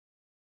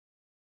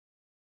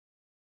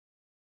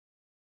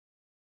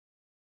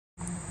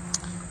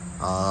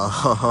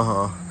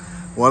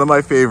One of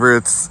my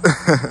favorites.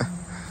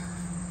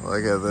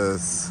 Look at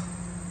this.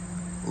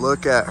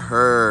 Look at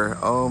her.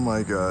 Oh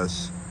my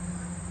gosh.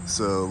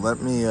 So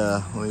let me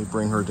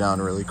bring her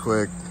down really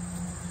quick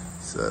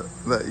so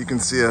that you can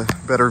see a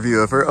better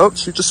view of her. Oh,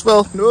 she just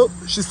fell. Nope,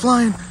 she's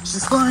flying.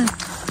 She's flying.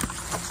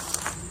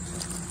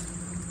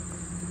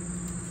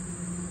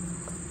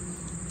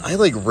 I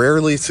like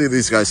rarely see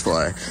these guys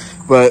fly,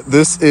 but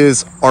this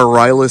is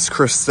Aurylus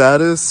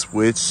cristatus,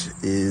 which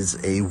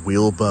is a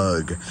wheel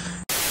bug.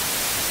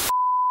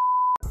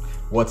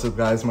 What's up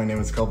guys, my name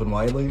is Kelvin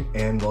Wiley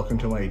and welcome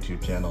to my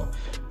YouTube channel.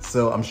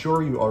 So I'm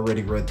sure you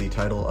already read the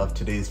title of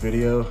today's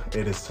video.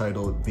 It is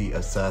titled The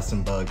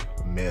Assassin Bug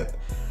Myth.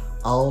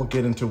 I'll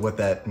get into what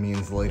that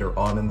means later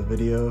on in the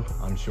video.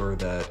 I'm sure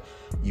that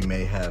you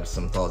may have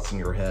some thoughts in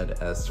your head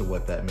as to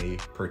what that may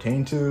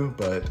pertain to,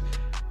 but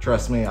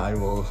trust me, I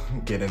will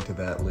get into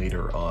that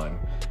later on.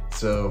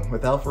 So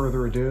without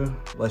further ado,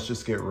 let's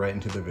just get right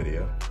into the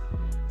video.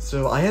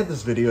 So I had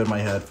this video in my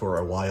head for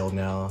a while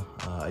now.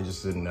 I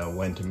just didn't know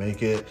when to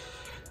make it.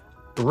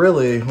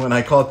 Really, when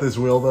I caught this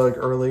wheel bug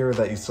earlier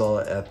that you saw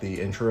at the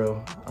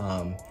intro,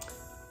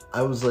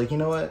 I was like, you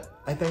know what?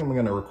 I think I'm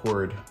gonna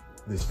record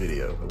this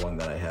video, the one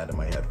that I had in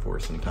my head for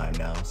some time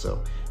now.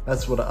 So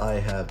that's what I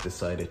have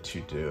decided to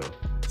do.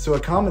 So a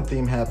common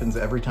theme happens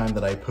every time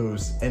that I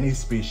post any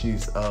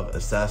species of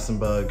assassin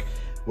bug,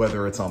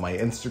 whether it's on my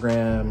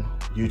Instagram,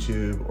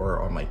 YouTube,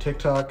 or on my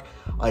TikTok.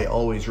 I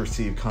always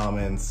receive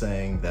comments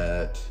saying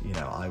that, you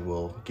know, I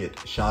will get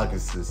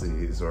Chagas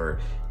disease, or,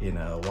 you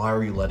know, why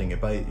are you letting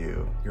it bite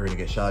you? You're gonna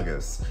get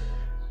Chagas.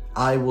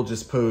 I will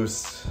just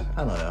post,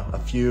 I don't know, a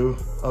few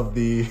of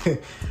the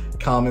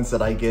comments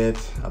that I get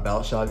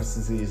about Chagas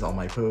disease on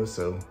my post.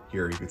 So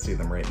here you can see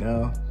them right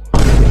now.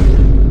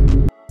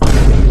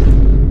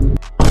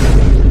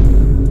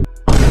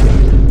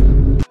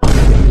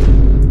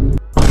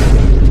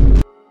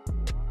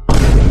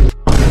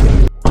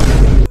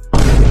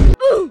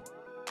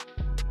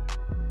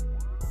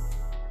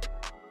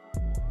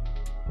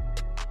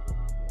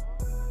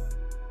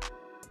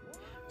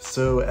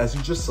 So as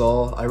you just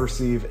saw, I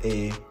receive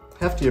a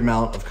hefty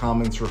amount of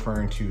comments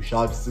referring to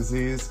Chagas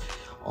disease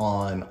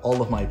on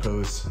all of my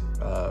posts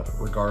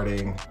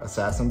regarding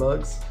assassin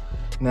bugs.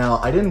 Now,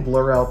 I didn't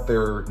blur out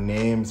their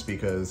names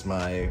because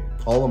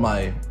all of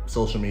my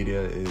social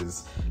media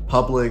is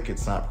public,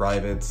 it's not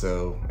private.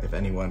 So if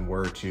anyone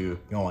were to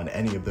go on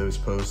any of those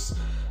posts,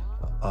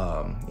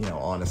 you know,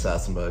 on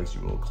assassin bugs,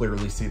 you will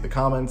clearly see the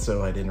comments.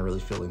 So I didn't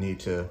really feel the need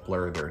to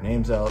blur their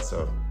names out.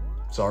 So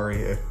sorry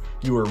if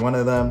you were one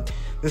of them.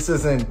 This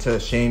isn't to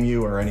shame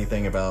you or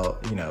anything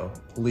about, you know,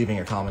 leaving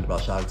a comment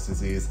about Chagas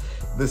disease.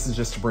 This is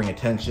just to bring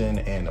attention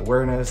and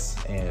awareness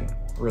and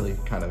really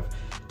kind of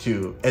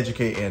to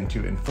educate and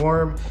to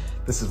inform.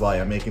 This is why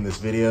I'm making this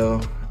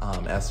video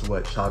as to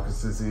what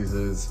Chagas disease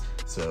is.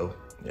 So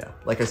yeah,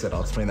 like I said,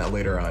 I'll explain that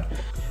later on.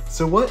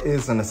 So what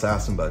is an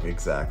assassin bug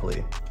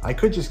exactly? I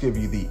could just give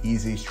you the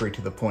easy, straight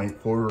to the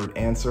point, forward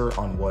answer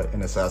on what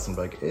an assassin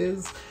bug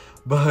is,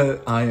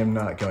 but I am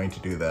not going to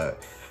do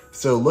that.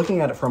 So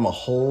looking at it from a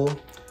whole,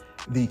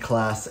 the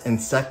class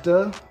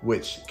Insecta,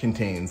 which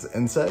contains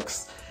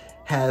insects,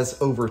 has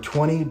over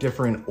 20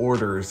 different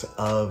orders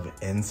of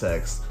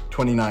insects,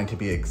 29 to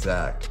be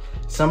exact.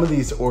 Some of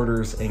these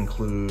orders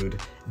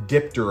include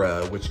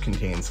Diptera, which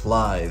contains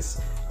flies,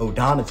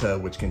 Odonata,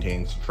 which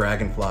contains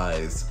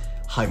dragonflies,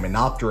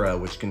 Hymenoptera,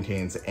 which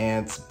contains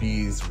ants,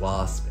 bees,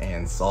 wasps,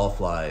 and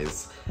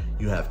sawflies.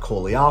 You have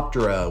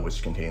Coleoptera,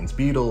 which contains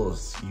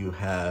beetles. You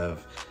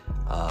have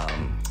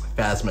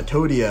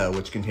Phasmatodea,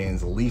 which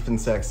contains leaf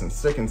insects and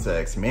stick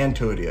insects.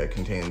 Mantodia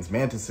contains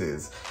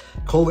mantises.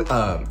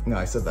 No,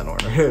 I said that in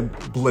order.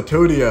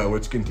 Blatodia,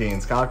 which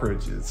contains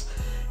cockroaches,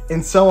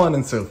 and so on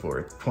and so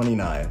forth,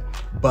 29.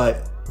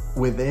 But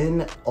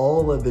within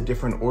all of the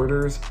different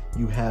orders,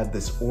 you have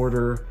this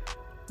order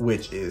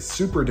which is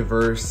super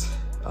diverse,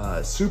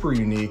 super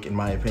unique in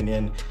my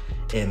opinion,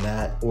 and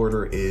that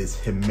order is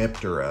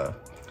Hemiptera.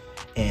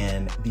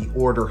 And the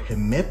order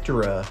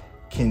Hemiptera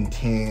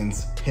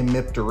contains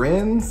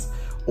hemipterans,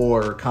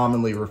 or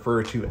commonly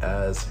referred to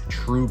as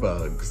true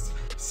bugs.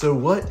 So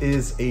what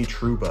is a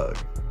true bug?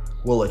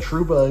 Well, a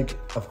true bug,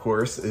 of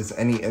course, is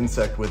any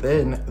insect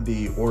within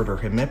the order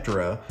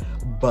Hemiptera,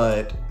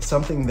 but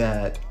something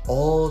that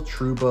all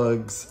true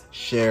bugs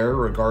share,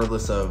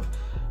 regardless of,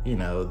 you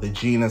know, the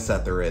genus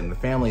that they're in, the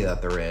family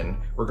that they're in,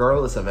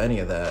 regardless of any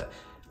of that,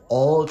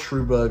 all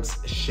true bugs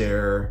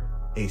share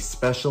a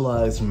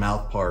specialized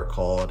mouthpart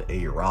called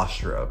a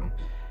rostrum.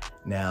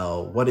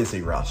 Now, what is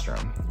a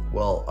rostrum?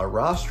 Well, a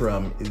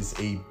rostrum is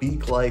a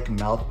beak-like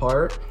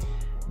mouthpart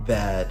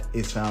that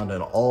is found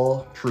in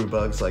all true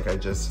bugs, like I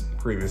just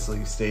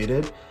previously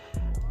stated.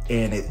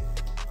 And it,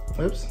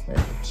 oops,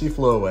 she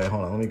flew away.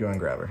 Hold on, let me go and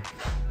grab her.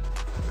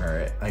 All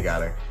right, I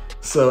got her.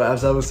 So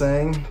as I was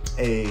saying,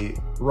 a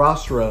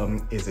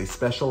rostrum is a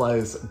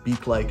specialized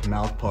beak-like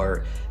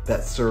mouthpart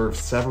that serves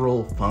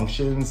several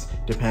functions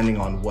depending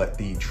on what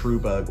the true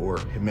bug or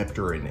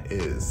hemipteran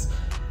is.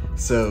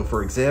 So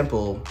for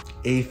example,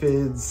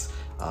 aphids,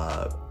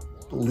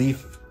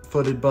 leaf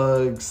footed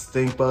bugs,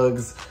 stink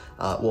bugs,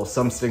 well,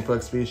 some stink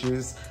bug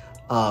species,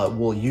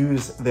 will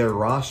use their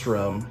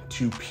rostrum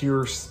to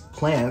pierce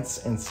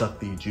plants and suck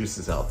the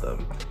juices out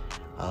them.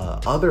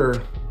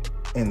 Other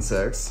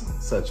insects,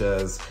 such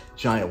as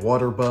giant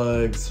water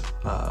bugs,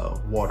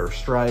 water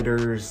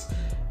striders,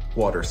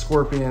 water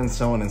scorpions,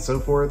 so on and so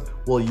forth,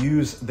 will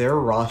use their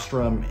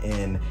rostrum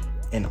in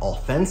an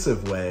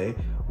offensive way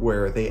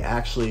where they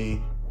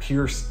actually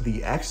pierce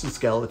the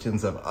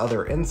exoskeletons of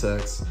other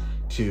insects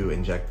to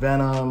inject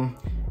venom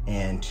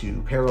and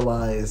to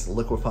paralyze,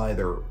 liquefy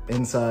their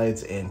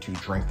insides, and to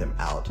drink them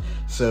out.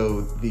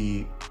 So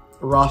the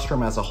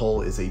rostrum as a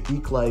whole is a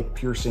beak-like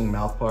piercing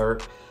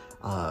mouthpart,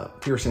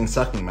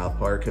 sucking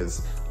mouthpart,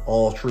 because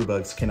all true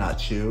bugs cannot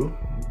chew.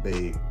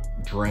 They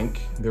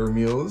drink their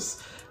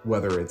meals,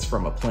 whether it's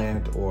from a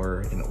plant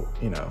or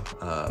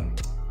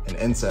an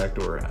insect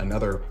or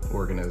another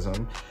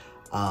organism.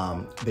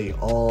 They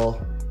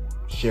all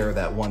share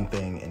that one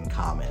thing in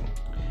common.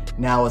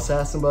 Now,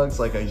 assassin bugs,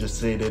 like I just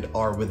stated,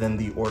 are within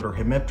the order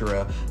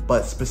Hemiptera,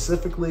 but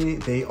specifically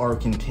they are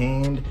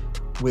contained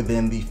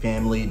within the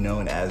family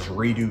known as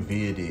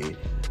Reduviidae.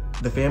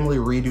 The family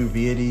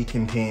Reduviidae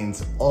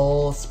contains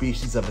all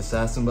species of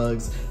assassin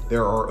bugs.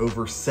 There are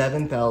over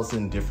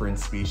 7,000 different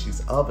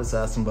species of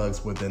assassin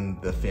bugs within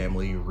the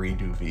family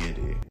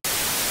Reduviidae.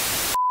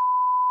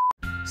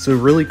 So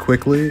really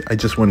quickly, I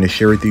just wanted to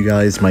share with you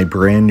guys my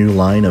brand new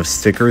line of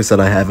stickers that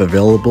I have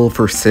available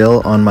for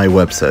sale on my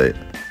website.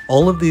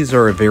 All of these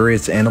are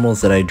various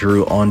animals that I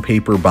drew on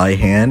paper by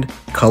hand,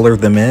 colored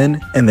them in,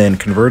 and then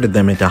converted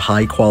them into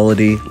high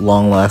quality,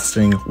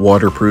 long-lasting,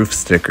 waterproof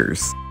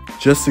stickers.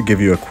 Just to give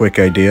you a quick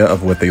idea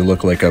of what they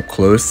look like up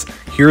close,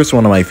 here's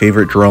one of my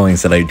favorite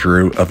drawings that I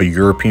drew of a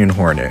European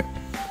hornet.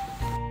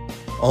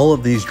 All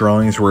of these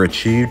drawings were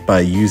achieved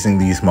by using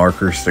these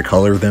markers to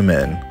color them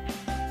in.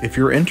 If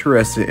you're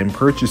interested in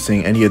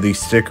purchasing any of these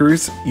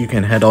stickers, you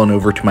can head on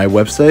over to my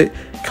website,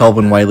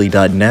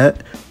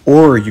 calvinwiley.net,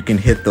 or you can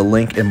hit the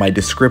link in my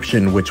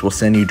description, which will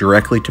send you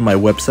directly to my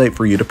website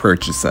for you to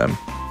purchase them.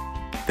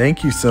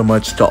 Thank you so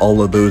much to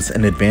all of those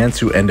in advance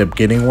who end up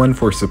getting one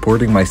for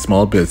supporting my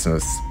small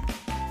business.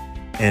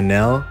 And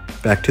now,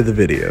 back to the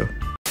video.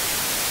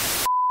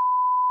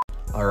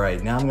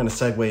 Alright, now I'm going to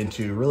segue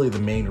into really the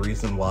main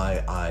reason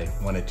why I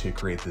wanted to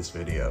create this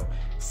video.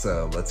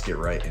 So let's get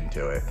right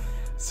into it.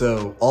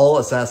 So all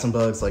assassin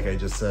bugs, like I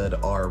just said,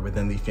 are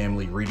within the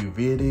family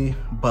Reduviidae,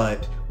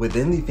 but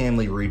within the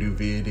family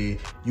Reduviidae,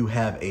 you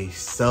have a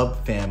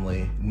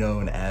subfamily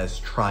known as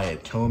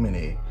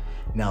Triatomini.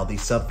 Now, the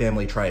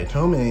subfamily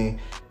Triatomini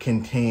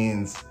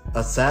contains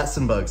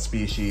assassin bug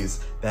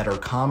species that are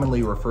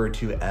commonly referred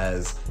to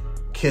as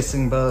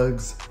kissing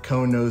bugs,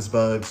 cone nose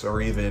bugs,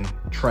 or even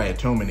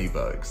Triatomini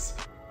bugs.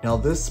 Now,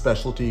 this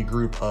specialty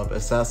group of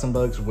assassin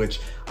bugs,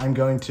 which I'm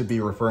going to be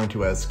referring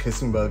to as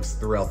kissing bugs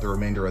throughout the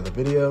remainder of the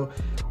video,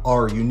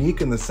 are unique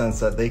in the sense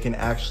that they can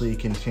actually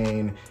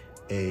contain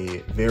a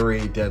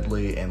very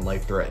deadly and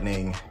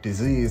life-threatening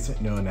disease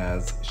known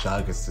as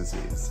Chagas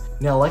disease.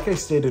 Now, like I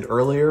stated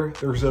earlier,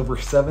 there's over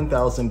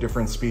 7,000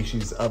 different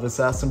species of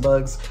assassin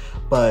bugs,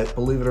 but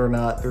believe it or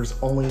not, there's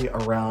only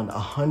around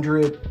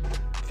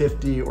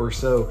 150 or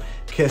so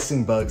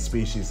kissing bug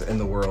species in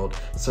the world.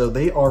 So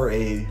they are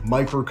a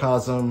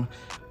microcosm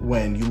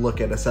when you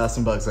look at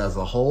assassin bugs as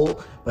a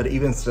whole, but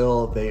even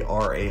still, they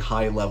are a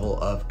high level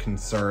of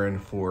concern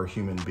for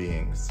human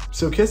beings.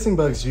 So kissing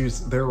bugs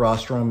use their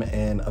rostrum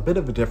in a bit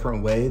of a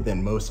different way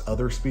than most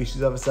other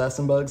species of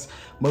assassin bugs.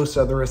 Most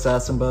other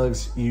assassin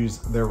bugs use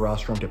their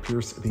rostrum to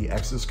pierce the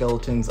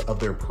exoskeletons of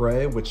their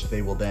prey, which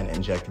they will then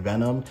inject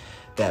venom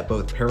that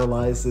both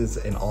paralyzes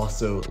and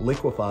also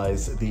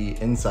liquefies the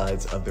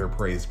insides of their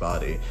prey's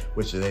body,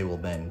 which they will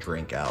then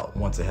drink out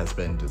once it has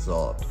been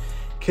dissolved.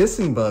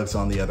 Kissing bugs,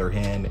 on the other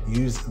hand,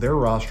 use their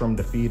rostrum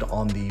to feed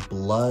on the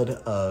blood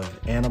of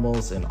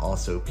animals and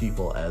also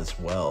people as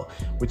well,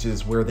 which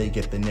is where they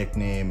get the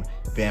nickname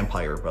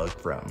vampire bug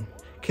from.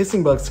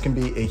 Kissing bugs can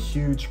be a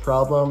huge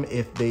problem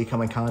if they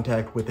come in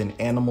contact with an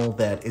animal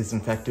that is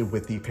infected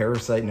with the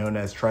parasite known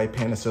as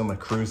Trypanosoma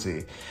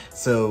cruzi.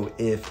 So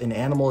if an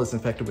animal is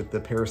infected with the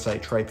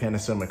parasite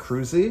Trypanosoma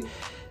cruzi,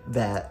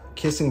 that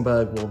kissing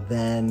bug will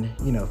then,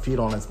 feed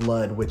on its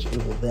blood, which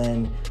it will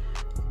then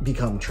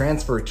become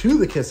transferred to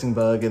the kissing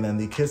bug, and then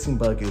the kissing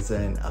bug is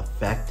then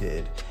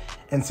affected.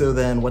 And so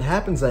then what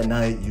happens at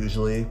night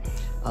usually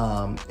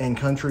in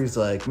countries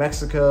like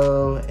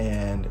Mexico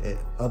and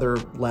other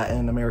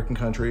Latin American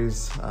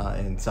countries,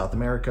 in South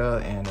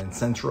America and in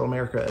Central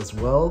America as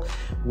well,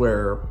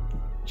 where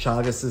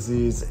Chagas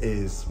disease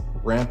is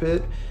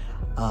rampant,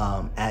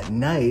 at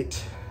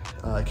night,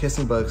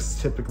 kissing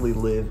bugs typically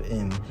live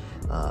in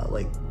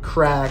like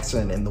cracks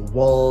and in the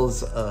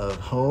walls of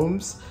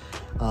homes,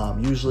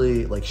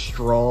 usually like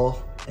straw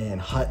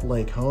and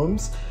hut-like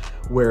homes,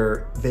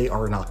 where they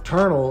are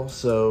nocturnal.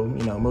 So,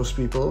 most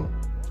people,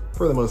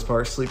 for the most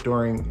part, sleep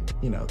during,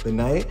 the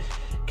night.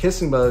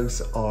 Kissing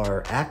bugs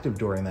are active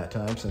during that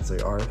time, since they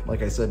are,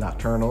 like I said,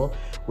 nocturnal,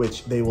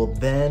 which they will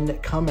then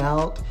come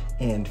out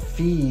and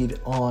feed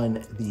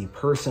on the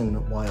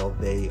person while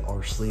they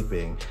are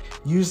sleeping.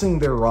 Using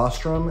their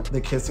rostrum,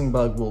 the kissing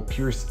bug will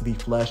pierce the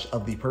flesh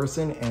of the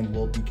person and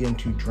will begin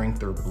to drink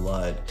their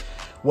blood.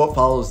 What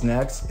follows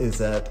next is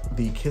that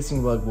the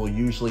kissing bug will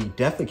usually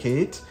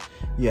defecate.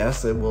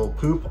 Yes, it will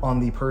poop on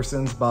the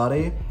person's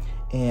body,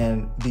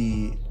 and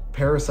the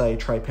parasite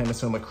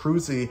Trypanosoma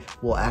cruzi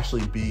will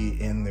actually be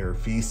in their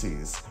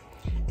feces.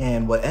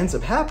 And what ends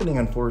up happening,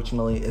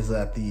 unfortunately, is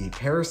that the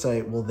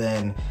parasite will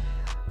then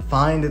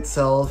find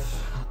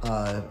itself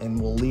and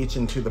will leach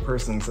into the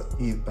person's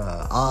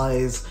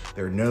eyes,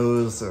 their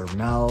nose, their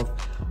mouth,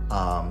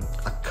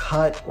 a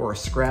cut or a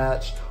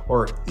scratch,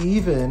 or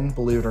even,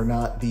 believe it or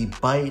not, the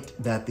bite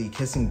that the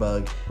kissing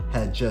bug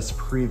had just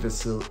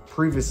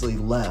previously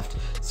left.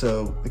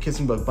 So the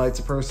kissing bug bites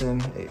a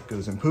person, it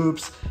goes and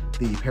poops,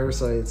 the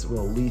parasites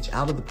will leach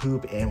out of the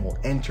poop and will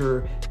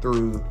enter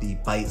through the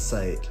bite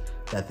site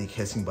that the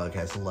kissing bug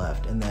has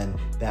left, and then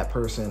that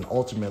person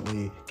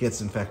ultimately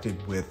gets infected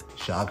with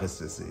Chagas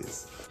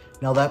disease.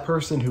 Now, that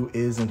person who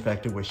is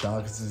infected with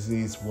Chagas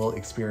disease will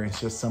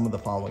experience just some of the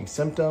following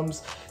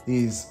symptoms.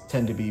 These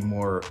tend to be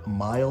more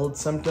mild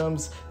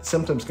symptoms.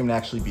 Symptoms can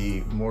actually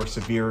be more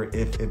severe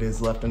if it is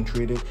left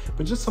untreated,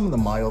 but just some of the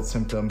mild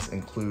symptoms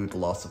include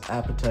loss of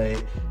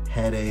appetite,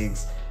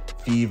 headaches,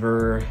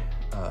 fever,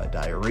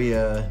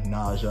 diarrhea,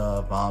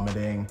 nausea,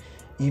 vomiting,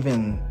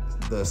 even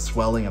the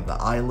swelling of the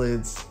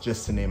eyelids,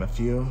 just to name a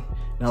few.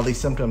 Now, these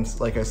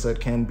symptoms, like I said,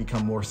 can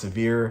become more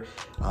severe.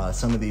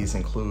 Some of these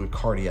include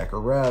cardiac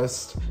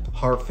arrest,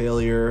 heart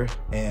failure,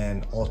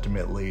 and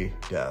ultimately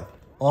death.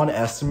 On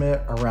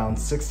estimate, around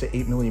 6 to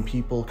 8 million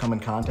people come in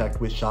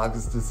contact with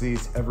Chagas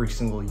disease every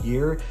single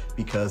year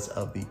because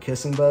of the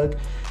kissing bug,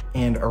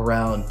 and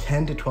around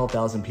 10 to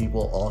 12,000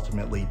 people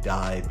ultimately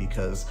die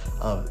because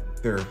of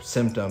their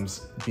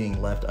symptoms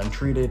being left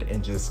untreated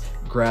and just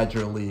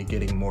gradually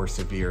getting more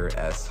severe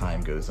as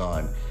time goes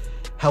on.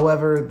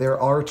 However, there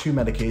are 2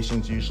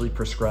 medications usually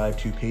prescribed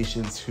to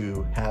patients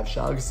who have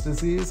Chagas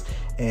disease,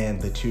 and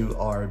the 2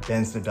 are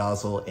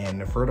benznidazole and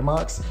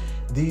nifurtimox.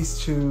 These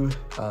 2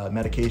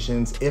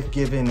 medications, if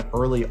given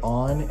early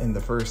on in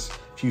the first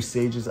few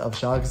stages of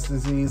Chagas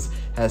disease,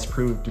 has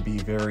proved to be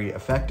very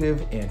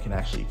effective and can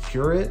actually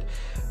cure it.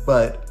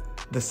 But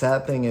the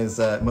sad thing is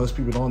that most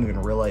people don't even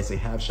realize they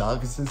have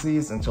Chagas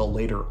disease until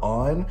later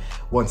on,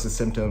 once the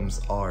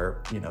symptoms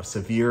are,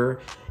 severe,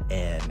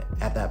 and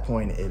at that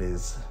point it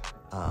is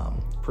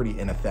pretty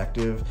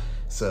ineffective.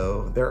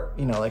 So there,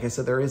 like I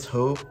said, there is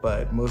hope,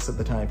 but most of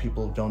the time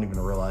people don't even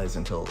realize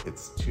until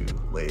it's too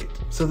late.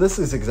 So this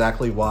is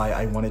exactly why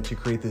I wanted to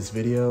create this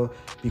video,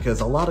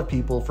 because a lot of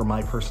people, from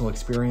my personal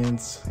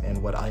experience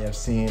and what I have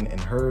seen and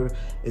heard,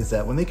 is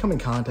that when they come in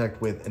contact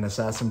with an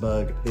assassin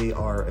bug, they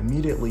are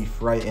immediately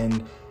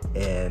frightened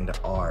and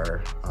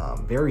are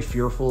very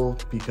fearful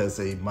because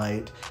they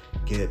might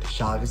get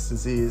Chagas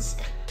disease.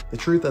 The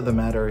truth of the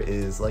matter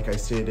is, like I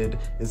stated,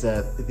 is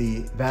that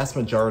the vast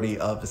majority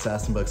of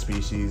assassin bug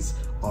species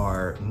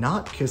are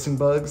not kissing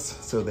bugs,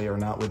 so they are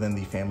not within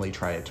the family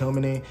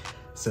Triatomini,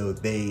 so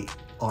they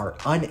are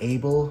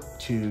unable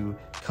to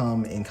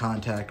come in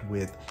contact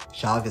with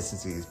Chagas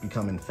disease,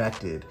 become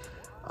infected.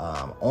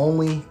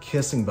 Only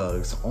kissing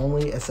bugs,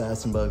 only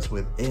assassin bugs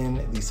within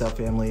the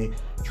subfamily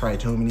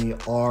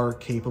Triatomini are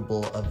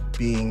capable of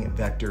being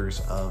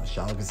vectors of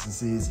Chagas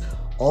disease.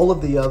 All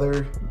of the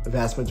other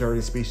vast majority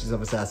of species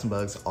of assassin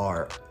bugs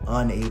are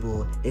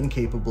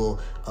incapable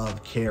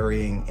of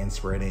carrying and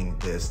spreading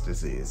this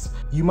disease.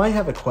 You might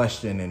have a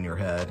question in your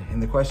head,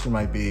 and the question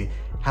might be,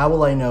 how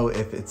will I know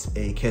if it's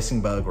a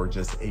kissing bug or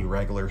just a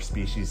regular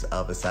species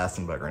of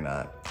assassin bug or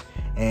not?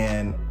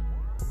 And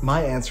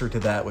my answer to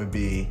that would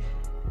be,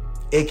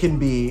 it can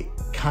be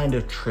kind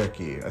of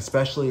tricky,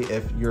 especially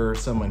if you're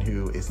someone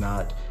who is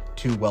not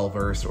too well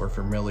versed or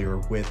familiar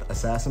with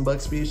assassin bug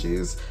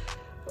species.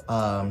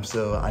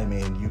 So I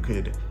mean, you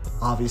could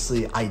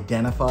obviously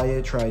identify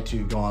it, try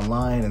to go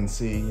online and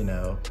see,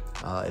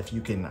 if you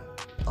can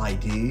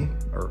ID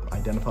or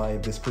identify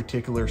this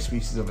particular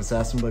species of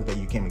assassin bug that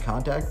you came in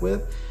contact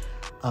with.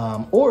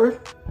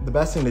 Or the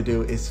best thing to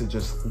do is to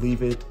just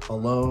leave it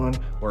alone,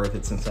 or if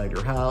it's inside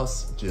your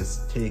house,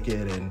 just take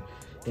it and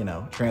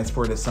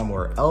transport it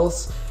somewhere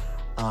else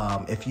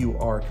if you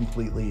are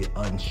completely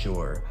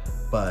unsure.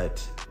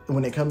 But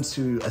when it comes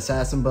to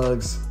assassin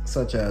bugs,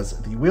 such as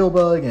the wheel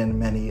bug and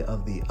many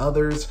of the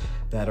others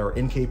that are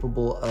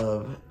incapable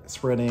of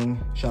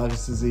spreading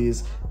Chagas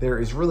disease, there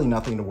is really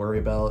nothing to worry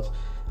about.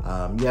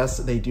 Yes,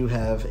 they do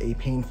have a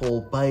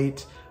painful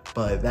bite,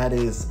 but that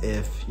is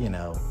if,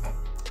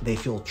 they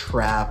feel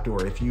trapped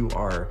or if you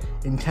are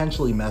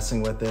intentionally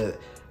messing with it.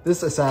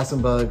 This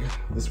assassin bug,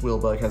 this wheel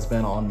bug, has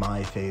been on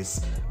my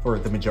face for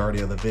the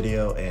majority of the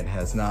video and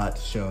has not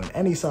shown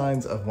any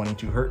signs of wanting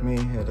to hurt me.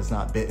 It has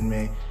not bitten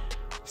me.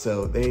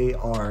 So they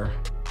are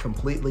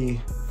completely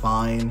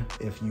fine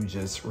if you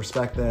just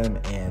respect them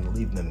and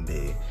leave them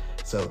be.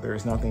 So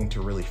there's nothing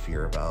to really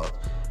fear about.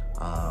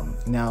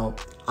 Now,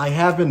 I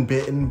have been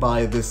bitten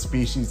by this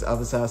species of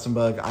assassin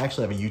bug. I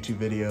actually have a YouTube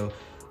video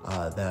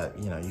that,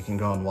 you know, you can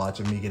go and watch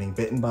of me getting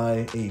bitten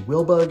by a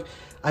wheel bug.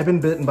 I've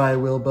been bitten by a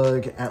wheel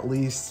bug at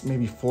least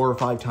maybe 4 or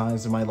 5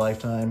 times in my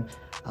lifetime.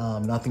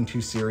 Nothing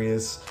too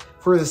serious.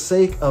 For the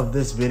sake of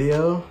this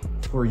video,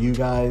 for you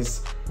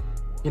guys,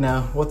 you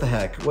know, what the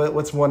heck?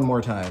 What's one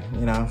more time?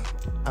 You know,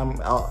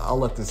 I'll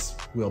let this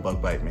wheel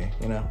bug bite me.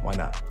 You know, why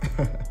not?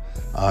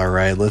 All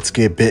right, let's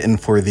get bitten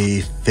for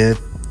the 5th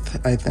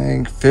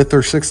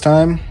or 6th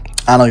time.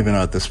 I don't even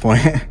know at this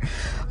point.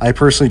 I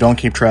personally don't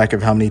keep track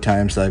of how many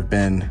times I've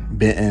been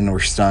bitten or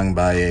stung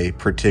by a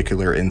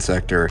particular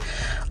insect or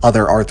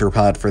other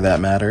arthropod for that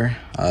matter.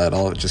 It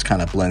all just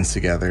kind of blends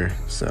together,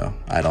 so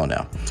I don't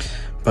know.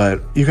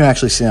 But you can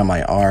actually see on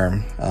my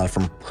arm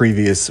from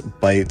previous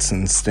bites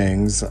and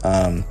stings,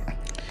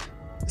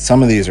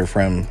 some of these are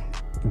from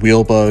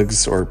wheel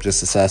bugs or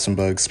just assassin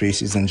bug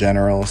species in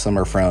general. Some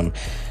are from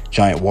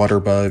giant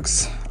water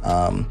bugs.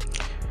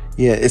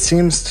 Yeah, it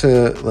seems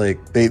to,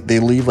 like, they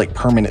leave like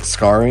permanent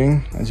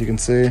scarring, as you can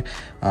see.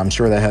 I'm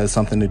sure that has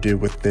something to do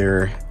with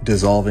their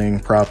dissolving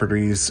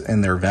properties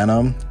in their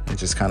venom. It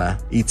just kind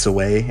of eats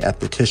away at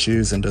the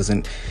tissues and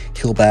doesn't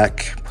heal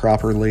back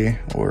properly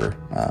or,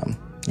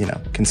 you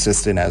know,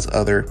 consistent as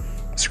other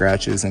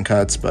scratches and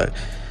cuts. But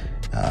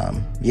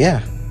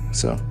yeah,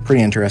 so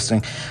pretty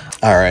interesting.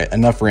 All right,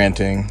 enough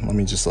ranting. Let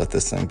me just let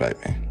this thing bite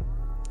me.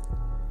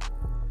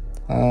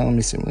 Let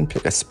me see, let me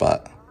pick a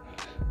spot.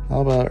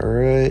 How about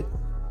right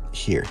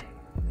here?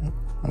 I'm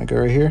gonna go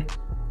right here.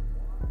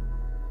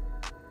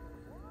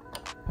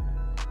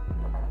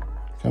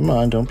 Come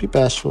on, don't be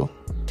bashful.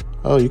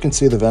 Oh, you can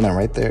see the venom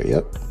right there,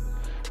 yep.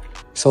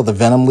 Saw the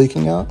venom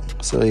leaking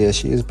out. So yeah,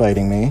 she is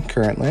biting me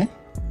currently.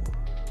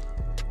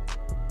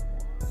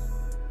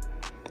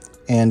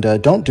 And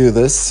don't do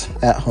this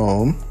at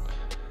home,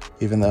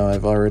 even though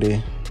I've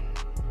already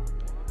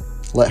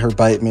let her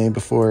bite me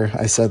before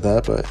I said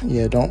that, but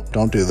yeah,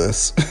 don't do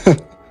this.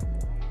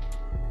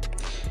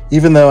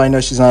 Even though I know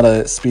she's not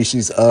a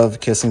species of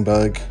kissing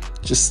bug,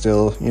 just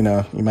still, you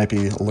know, you might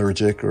be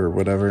allergic or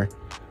whatever.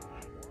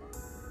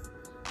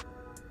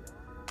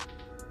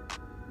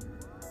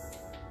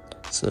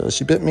 So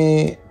she bit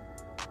me,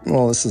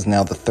 well, this is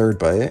now the 3rd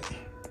bite.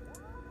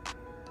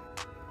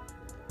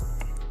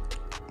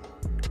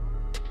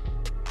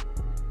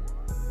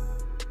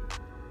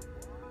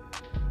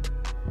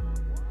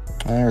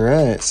 All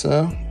right,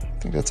 so I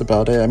think that's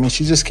about it. I mean,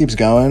 she just keeps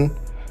going,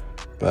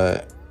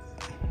 but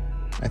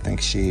I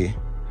think she's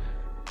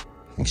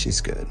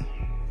good.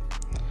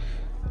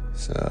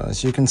 So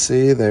as you can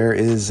see, there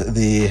is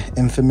the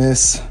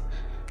infamous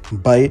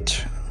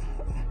bite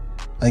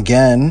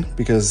again,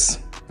 because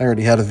I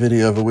already had a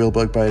video of a wheel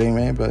bug biting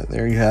me, but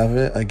there you have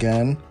it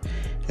again,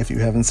 if you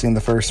haven't seen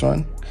the first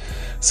one.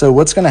 So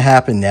what's gonna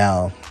happen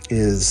now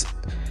is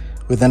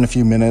within a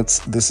few minutes,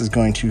 this is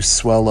going to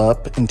swell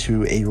up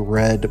into a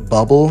red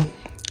bubble.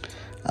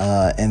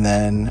 And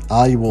then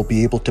I will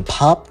be able to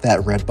pop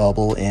that red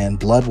bubble and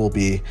blood will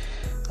be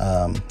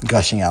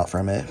gushing out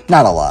from it.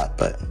 Not a lot,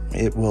 but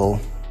it will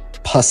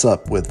pus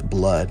up with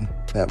blood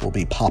that will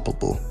be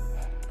poppable.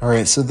 All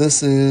right, so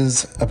this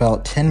is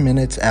about 10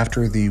 minutes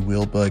after the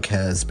wheel bug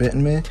has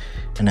bitten me.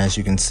 And as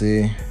you can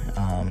see,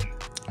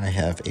 I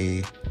have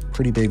a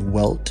pretty big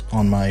welt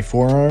on my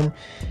forearm.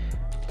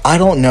 I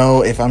don't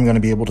know if I'm gonna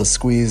be able to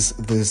squeeze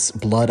this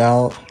blood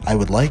out. I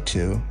would like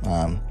to.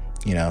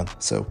 You know,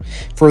 so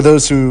for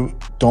those who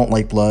don't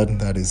like blood,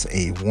 that is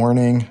a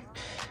warning.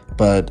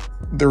 But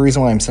the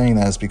reason why I'm saying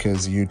that is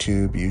because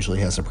YouTube usually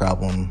has a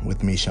problem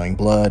with me showing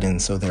blood,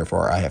 and so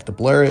therefore I have to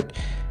blur it.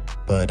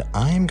 But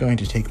I'm going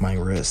to take my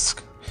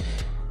risk.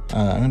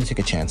 I'm going to take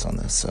a chance on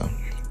this. So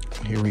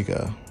here we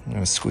go. I'm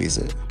going to squeeze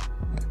it.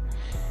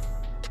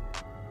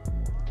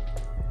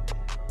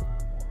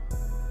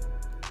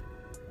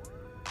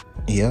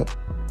 Yep.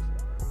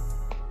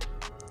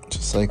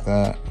 Just like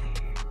that.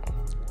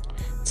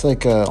 It's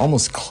like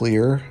almost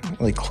clear,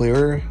 like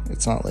clearer.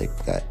 It's not like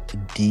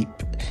that deep,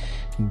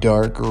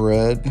 dark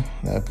red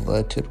that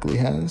blood typically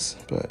has,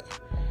 but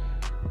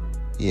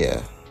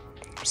yeah.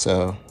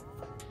 So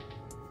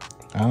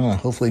I don't know,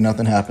 hopefully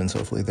nothing happens.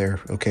 Hopefully they're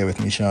okay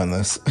with me showing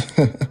this.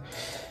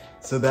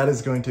 So that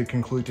is going to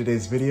conclude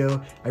today's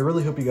video. I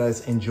really hope you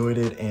guys enjoyed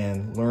it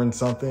and learned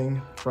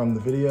something from the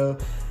video.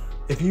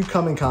 If you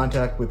come in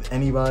contact with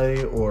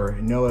anybody or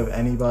know of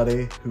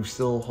anybody who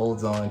still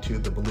holds on to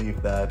the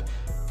belief that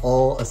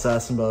all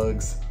assassin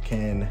bugs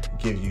can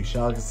give you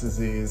Chagas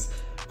disease,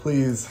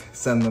 please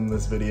send them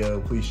this video,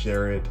 please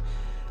share it.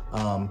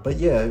 But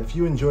yeah, if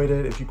you enjoyed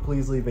it, if you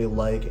please leave a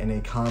like and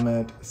a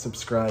comment,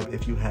 subscribe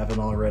if you haven't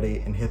already,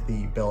 and hit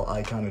the bell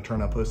icon to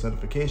turn on post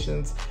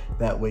notifications.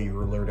 That way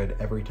you're alerted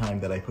every time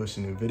that I post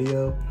a new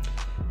video.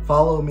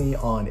 Follow me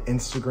on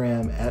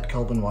Instagram at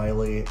Kelvin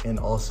Wiley and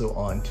also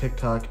on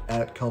TikTok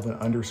at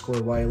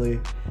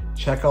Kelvin_Wiley.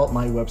 Check out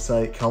my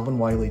website,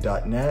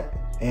 kelvinwiley.net,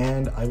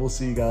 and I will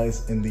see you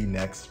guys in the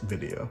next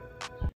video.